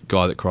you're a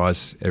guy that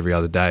cries every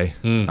other day.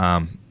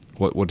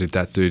 What did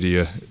that do to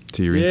your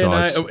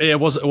insides? No,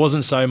 it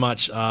wasn't so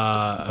much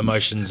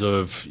emotions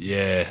of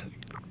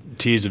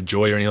tears of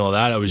joy or anything like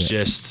that. I was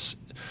just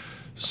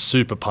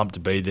super pumped to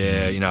be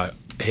there.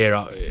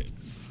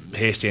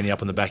 Hair standing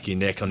up on the back of your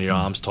neck, on your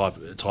arms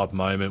type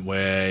moment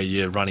where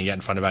you're running out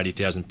in front of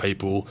 80,000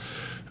 people.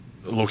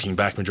 Looking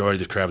back, majority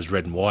of the crowd was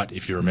red and white.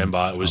 If you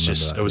remember, it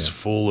was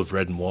full of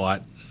red and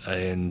white,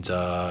 and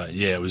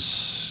it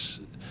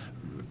was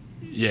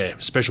a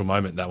special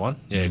moment, that one.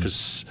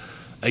 Because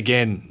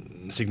again,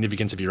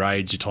 significance of your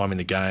age, your time in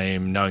the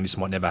game, knowing this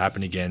might never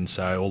happen again.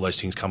 So all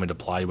those things come into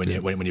play when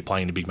you're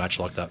playing in a big match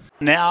like that.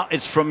 Now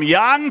it's from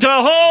Young to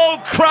Hall.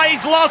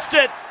 Creagh's lost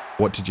it.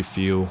 What did you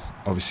feel,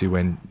 obviously,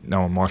 when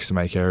no one likes to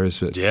make errors,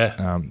 but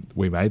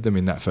we made them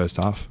in that first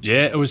half?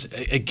 Yeah, it was,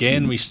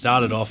 again, we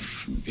started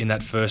off in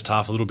that first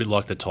half a little bit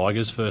like the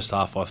Tigers first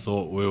half. I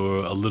thought we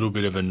were a little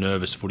bit of a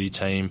nervous footy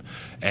team,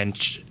 and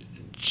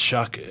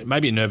chuck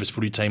maybe a nervous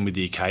footy team with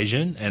the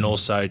occasion, and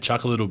also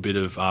chuck a little bit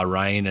of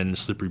rain and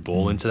slippery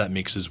ball into that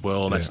mix as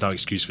well. And that's no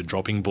excuse for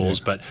dropping balls,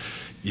 but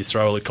you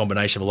throw a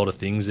combination of a lot of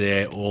things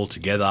there all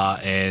together.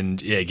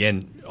 And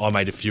again, I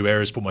made a few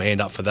errors, put my hand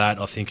up for that.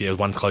 I think it was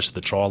one close to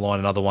the try line,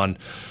 another one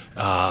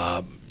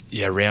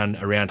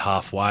around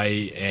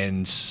halfway.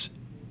 And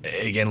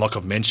again, like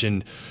I've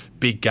mentioned,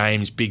 big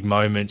games, big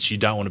moments, you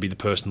don't want to be the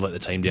person to let the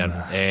team down.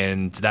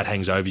 And that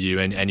hangs over you,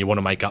 and you want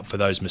to make up for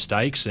those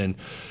mistakes. And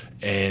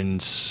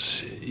And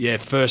yeah,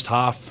 first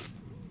half,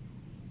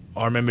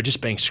 I remember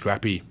just being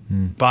scrappy,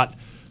 but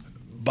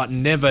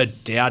never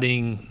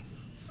doubting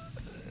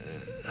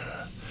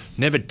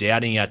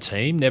our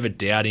team, never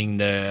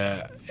doubting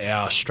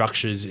our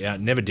structures,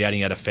 never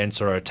doubting our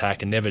defence or our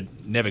attack, and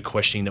never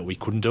questioning that we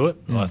couldn't do it.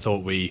 I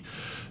thought we,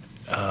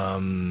 I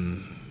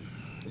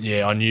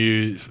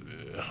knew.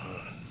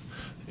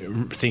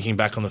 Thinking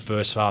back on the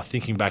first half,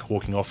 thinking back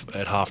walking off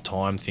at half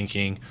time,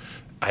 thinking,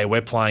 hey,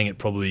 we're playing at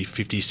probably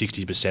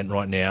 50-60%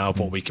 right now of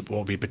what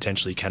we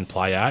potentially can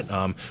play at.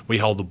 We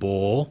hold the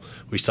ball,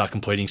 we start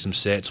completing some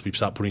sets, we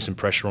start putting some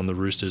pressure on the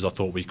Roosters. I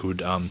thought we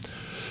could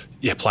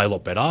play a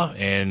lot better.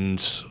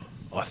 And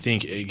I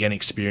think, again,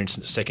 experience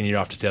in the second year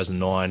after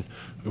 2009,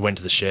 we went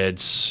to the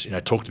sheds,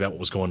 talked about what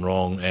was going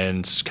wrong,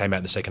 and came out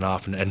in the second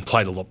half and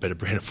played a lot better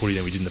brand of footy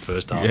than we did in the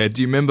first half. Yeah,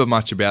 do you remember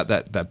much about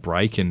that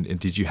break? And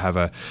did you have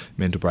a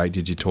mental break?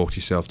 Did you talk to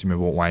yourself? Do you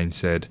remember what Wayne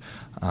said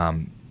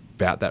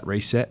about that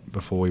reset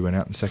before we went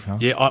out in the second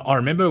half? Yeah, I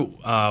remember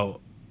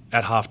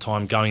at half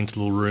time going into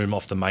the little room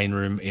off the main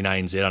room in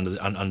ANZ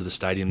under the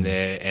stadium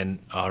there, and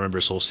I remember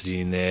us all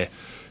sitting in there.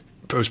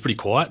 It was pretty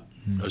quiet.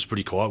 It was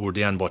pretty quiet. We were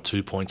down by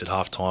 2 points at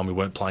half time. We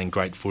weren't playing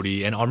great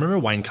footy. And I remember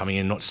Wayne coming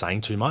in not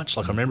saying too much.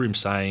 Like, I remember him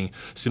saying,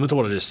 similar to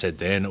what I just said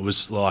then, it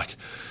was like,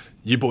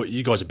 you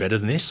guys are better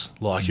than this.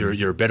 Like,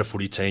 you're a better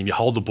footy team. You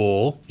hold the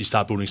ball, you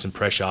start building some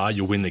pressure,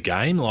 you'll win the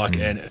game. Like,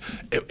 and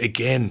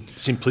again,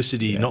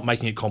 simplicity, not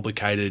making it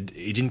complicated.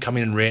 He didn't come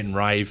in and rant and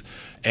rave.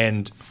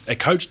 And a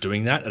coach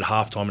doing that at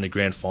halftime in a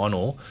grand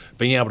final,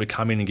 being able to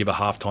come in and give a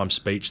halftime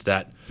speech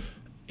that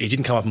he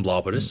didn't come up and blow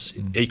up at us.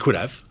 He could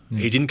have.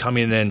 He didn't come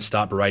in and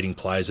start berating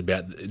players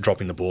about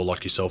dropping the ball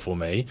like yourself or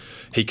me.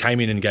 He came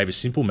in and gave a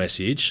simple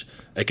message,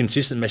 a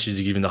consistent message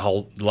he's given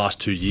the last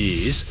 2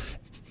 years.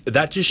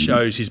 That just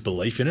shows his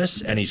belief in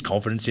us and his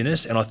confidence in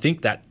us. And I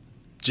think that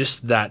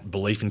just that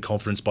belief and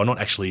confidence, by not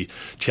actually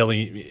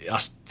telling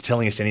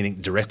us anything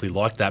directly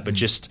like that, but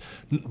just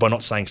by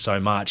not saying so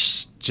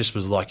much, just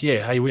was like,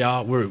 yeah, hey, we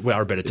are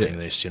a better team than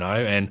this,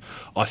 And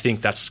I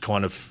think that's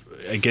kind of,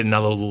 again,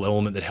 another little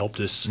element that helped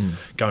us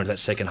go into that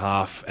second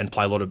half and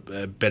play a lot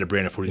of better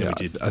brand of footy than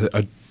we did.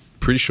 I'm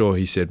pretty sure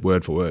he said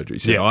word for word. He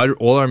said,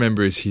 all I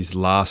remember is his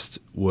last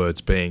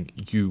words being,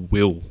 "You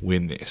will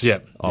win this."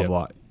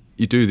 Like,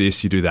 you do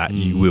this, you do that,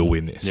 you will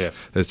win this. Yeah.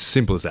 It's as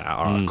simple as that.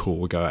 All right, cool,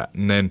 we'll go out.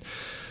 And then,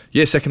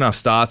 second half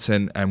starts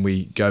and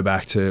we go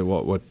back to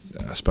what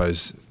I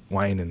suppose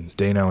Wayne and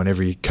Dino and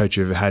every coach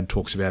you've ever had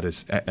talks about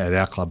at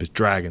our club is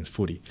Dragons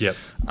footy. Yep.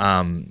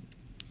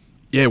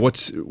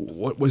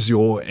 What was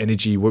your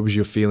energy? What was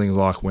your feeling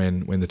like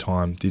when the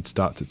tide did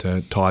start to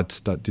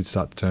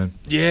turn?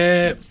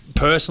 Yeah,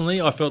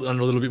 personally, I felt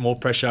under a little bit more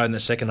pressure in the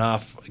second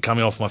half,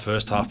 coming off my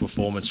first half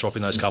performance,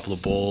 dropping those couple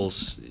of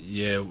balls.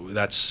 Yeah,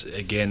 that's,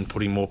 again,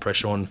 putting more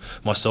pressure on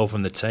myself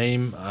and the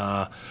team.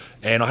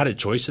 And I had a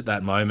choice at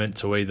that moment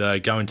to either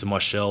go into my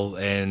shell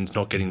and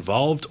not get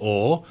involved,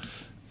 or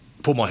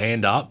put my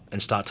hand up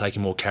and start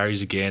taking more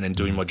carries again and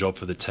doing my job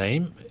for the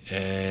team.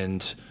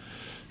 And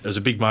it was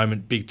a big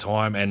moment, big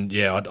time, and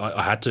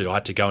I had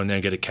to go in there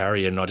and get a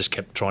carry, and I just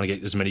kept trying to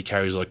get as many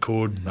carries as I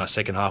could.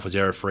 Second half was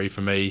error-free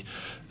for me.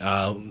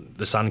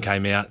 The sun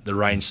came out, the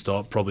rain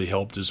stopped, probably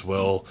helped as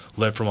well.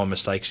 Learned from my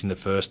mistakes in the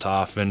first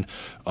half, and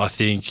I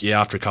think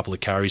after a couple of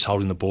carries,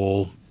 holding the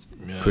ball,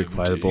 quick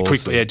play the ball,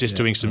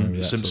 doing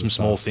some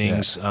small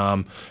things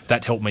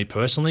that helped me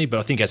personally. But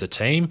I think as a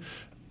team,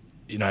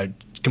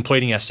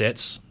 completing our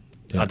sets.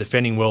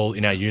 Defending well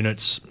in our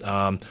units,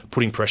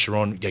 putting pressure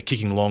on,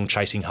 kicking long,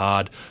 chasing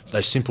hard,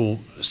 those simple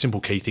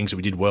key things that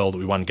we did well, that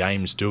we won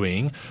games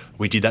doing.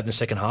 We did that in the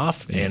second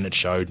half, and it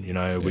showed.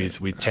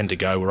 With 10 to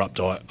go, we're up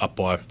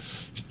by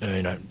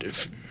I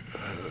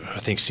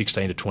think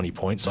 16 to 20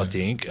 points. I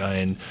think,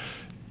 and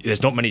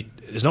there's not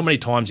many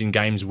times in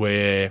games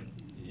where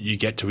you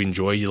get to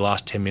enjoy your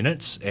last 10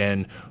 minutes,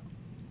 and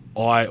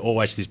I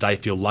always to this day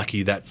feel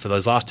lucky that for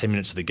those last 10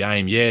 minutes of the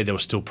game, there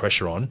was still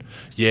pressure on.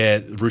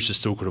 The Roosters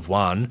still could have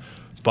won.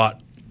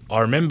 But I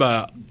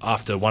remember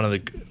after one of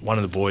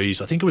the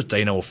boys, I think it was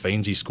Dino or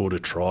Fiendsy, scored a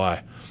try.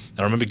 And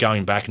I remember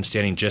going back and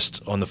standing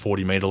just on the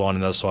 40-metre line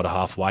on the other side of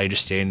halfway,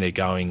 just standing there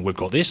going, we've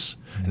got this.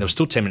 And there was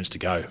still 10 minutes to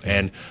go.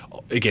 And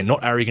again,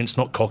 not arrogance,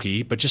 not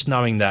cocky, but just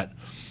knowing that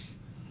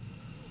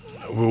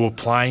we were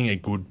playing a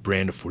good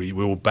brand of footy.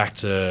 We were back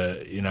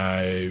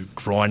to,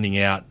 grinding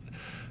out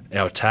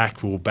our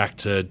attack. We were back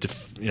to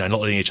not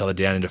letting each other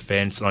down in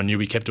defence, and I knew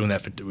we kept doing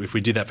that. If we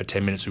did that for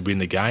 10 minutes, we'd win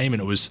the game.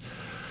 And it was,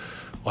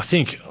 I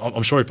think,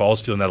 I'm sure if I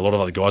was feeling that, a lot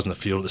of other guys in the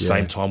field at the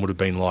same time would have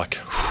been like,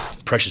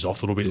 pressure's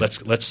off a little bit.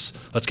 Let's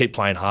keep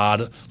playing hard.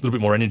 A little bit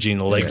more energy in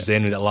the legs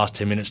then in that last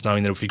 10 minutes,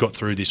 knowing that if we got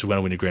through this, we're going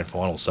to win a grand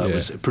final. So it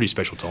was a pretty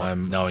special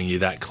time, knowing you're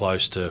that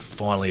close to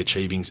finally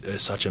achieving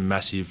such a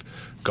massive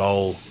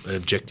goal,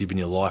 objective in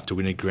your life, to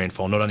win a grand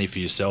final, not only for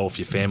yourself,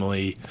 your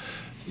family,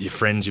 your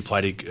friends you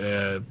played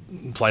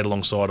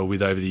alongside or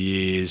with over the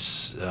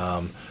years,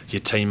 your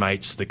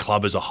teammates, the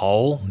club as a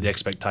whole, the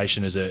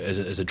expectation as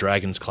a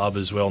Dragons club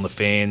as well, and the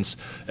fans.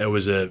 It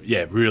was a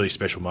really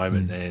special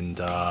moment, and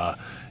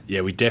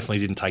we definitely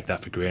didn't take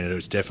that for granted. It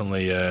was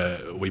definitely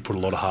we put a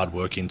lot of hard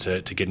work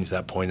into getting to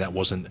that point. That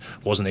wasn't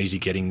easy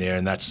getting there,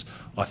 and that's,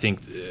 I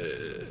think,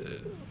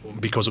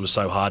 because it was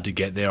so hard to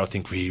get there. I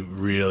think we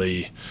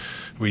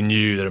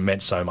knew that it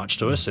meant so much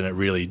to us, and it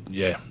really,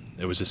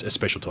 it was a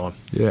special time.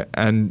 Yeah,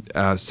 and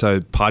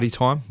so party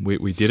time,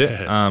 we did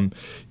it.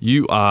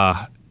 You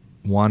are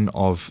one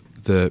of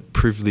the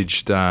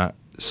privileged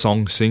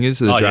song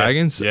singers of the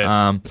Dragons.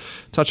 Yeah.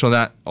 Touch on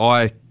that.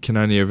 I can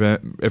only ever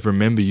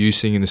remember you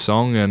singing the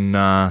song, and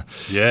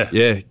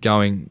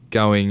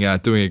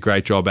doing a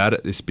great job at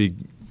it. This big,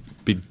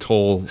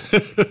 tall,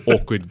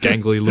 awkward,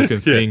 gangly looking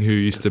thing who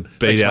used to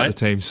beat out the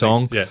team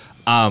song. Thanks.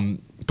 Yeah.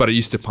 But it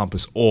used to pump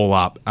us all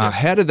up.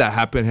 How did that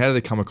happen? How did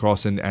they come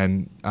across?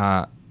 And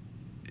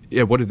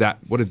what did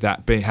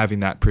that be, having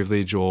that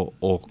privilege, or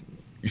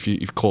if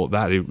you call it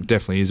that, it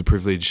definitely is a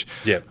privilege.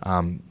 Yeah.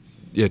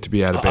 To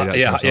be able to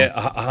beat out the team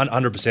song.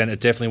 100%. It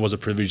definitely was a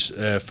privilege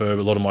for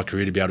a lot of my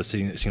career to be able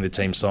to sing the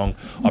team song.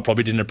 I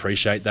probably didn't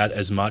appreciate that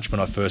as much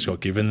when I first got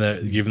given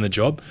the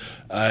job.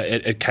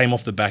 It came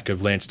off the back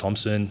of Lance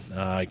Thompson,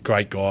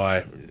 great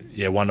guy.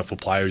 Yeah, wonderful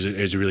player. He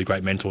was a really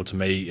great mentor to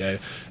me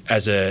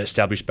as an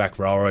established back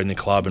rower in the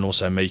club, and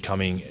also me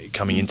coming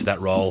into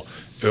that role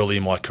early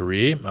in my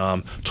career.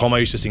 Tomo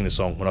used to sing the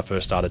song when I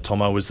first started.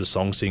 Tomo was the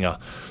song singer.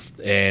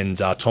 And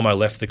Tomo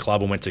left the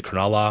club and went to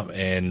Cronulla,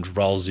 and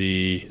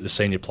Rolsey, the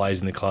senior players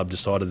in the club,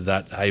 decided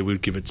that, hey,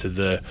 we'd give it to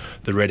the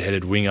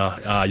red-headed winger,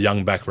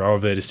 young back rower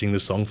there to sing the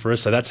song for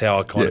us. So that's how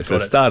I kind of got it. So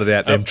it started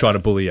out them trying to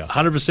bully you.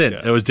 100%.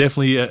 Yeah. It was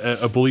definitely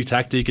a bully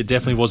tactic. It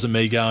definitely wasn't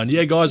me going,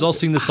 yeah, guys, I'll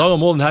sing the song. I'm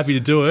more than happy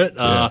to do it,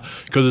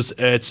 because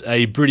it's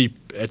a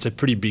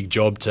pretty big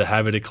job to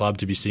have at a club,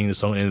 to be singing the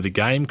song at the end of the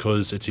game,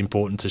 because it's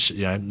important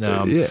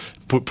to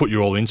put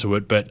your all into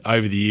it. But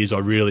over the years, I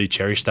really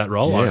cherished that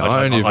role. Yeah,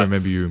 I don't even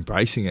remember you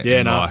embracing it.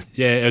 Yeah,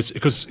 it's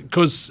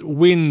because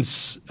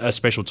wins are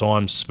special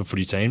times for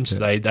footy teams.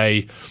 Yeah.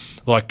 They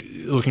like,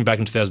 looking back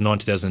in 2009,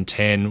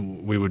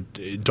 2010, we were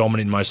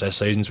dominant in most of our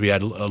seasons. We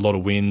had a lot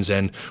of wins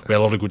and we had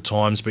a lot of good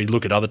times. But you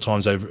look at other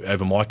times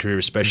over my career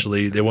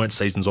especially, there weren't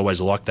seasons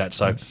always like that.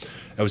 So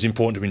it was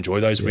important to enjoy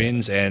those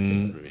wins.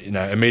 And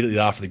immediately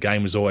after the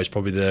game was always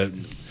probably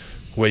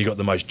where you got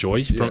the most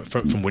joy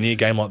from winning a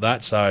game like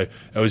that. So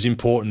it was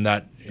important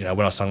that,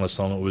 when I sung the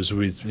song, it was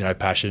with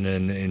passion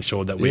and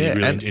ensured that we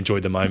really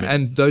enjoyed the moment.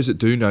 And those that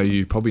do know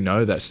you probably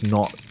know that's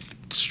not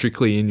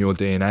strictly in your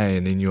DNA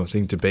and in your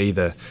thing to be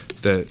the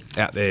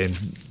out there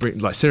and bring,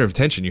 like, center of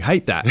attention. You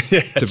hate that.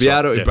 To be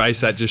able to embrace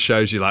that just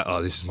shows you, like,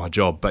 oh, this is my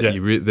job. But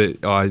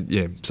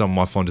some of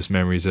my fondest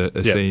memories are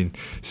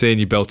seeing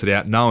you belt it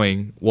out,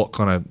 knowing what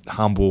kind of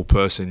humble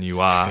person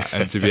you are,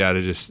 and to be able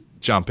to just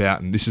jump out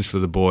and this is for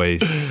the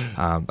boys.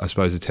 I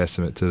suppose a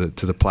testament to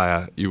the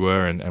player you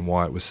were and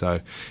why it was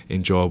so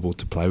enjoyable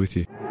to play with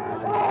you.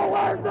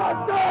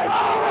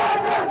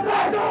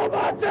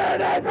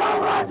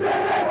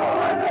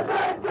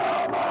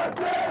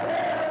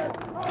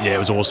 Yeah, it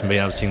was awesome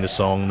being able to sing the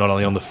song, not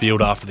only on the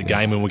field after the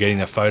game when we're getting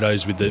our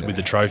photos with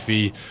the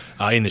trophy,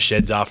 in the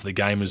sheds after the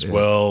game as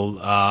well,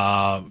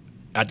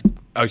 at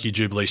Oakey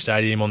Jubilee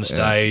Stadium on the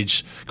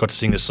stage, got to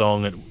sing the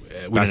song at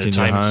Win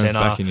Entertainment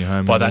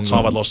Centre. By that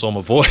time, I'd lost all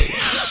my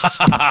voice.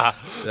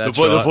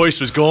 The voice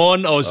was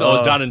gone. I was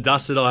done and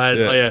dusted.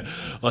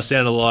 I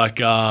sounded like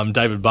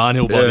David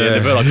Barnhill by the end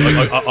of it.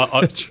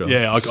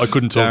 I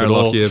couldn't talk at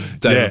all.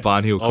 David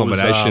Barnhill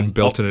combination,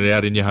 belting it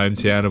out in your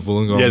hometown of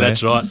Wollongong. Yeah,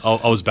 that's right.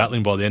 I was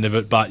battling by the end of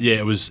it, but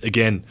it was,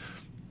 again,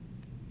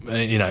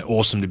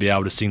 awesome to be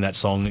able to sing that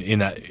song in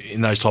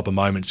those type of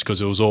moments,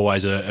 because it was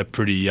always a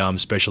pretty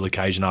special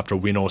occasion after a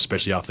win, or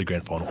especially after the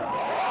grand final.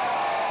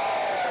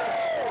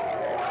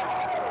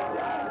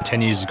 10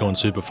 years has gone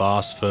super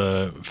fast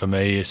for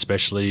me,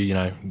 especially,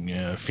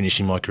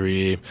 finishing my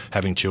career,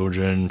 having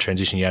children,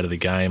 transitioning out of the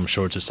game. I'm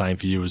sure it's the same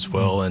for you as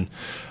well. And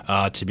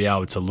to be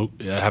able to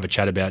have a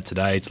chat about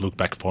today, to look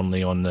back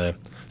fondly on the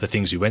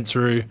things we went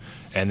through,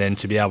 and then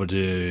to be able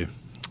to,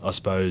 I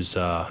suppose,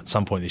 at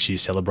some point this year,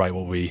 celebrate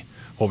what we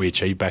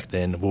achieved back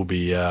then will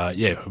be,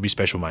 it'll be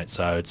special, mate.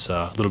 So it's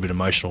a little bit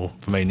emotional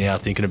for me now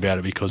thinking about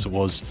it, because it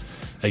was,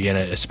 again,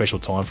 a special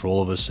time for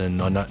all of us,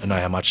 and I know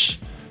how much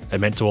it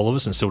meant to all of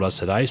us and still does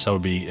today. So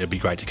it'd be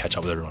great to catch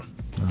up with everyone.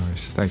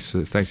 Nice. Thanks for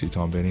your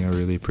time, Benny. I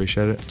really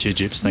appreciate it. Cheers,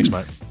 Jips. Thanks,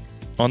 mate.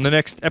 On the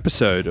next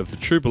episode of the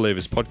True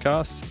Believers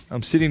podcast,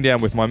 I'm sitting down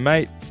with my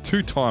mate,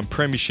 two-time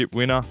premiership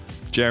winner,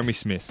 Jeremy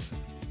Smith.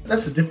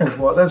 That's the difference.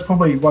 Like, that's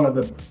probably one of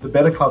the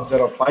better clubs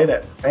that I've played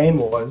at,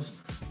 fan-wise.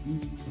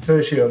 The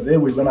first year I was there,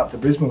 we went up to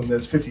Brisbane and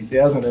there's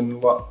 50,000,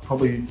 and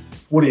probably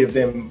 40 of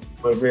them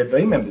were Red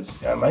V members,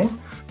 you know what I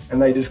mean?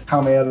 And they just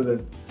come out of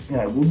the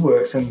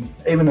woodworks, and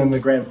even in the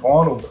grand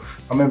final,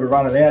 I remember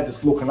running out,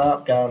 just looking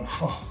up, going,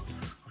 I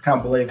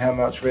can't believe how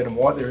much red and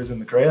white there is in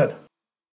the crowd.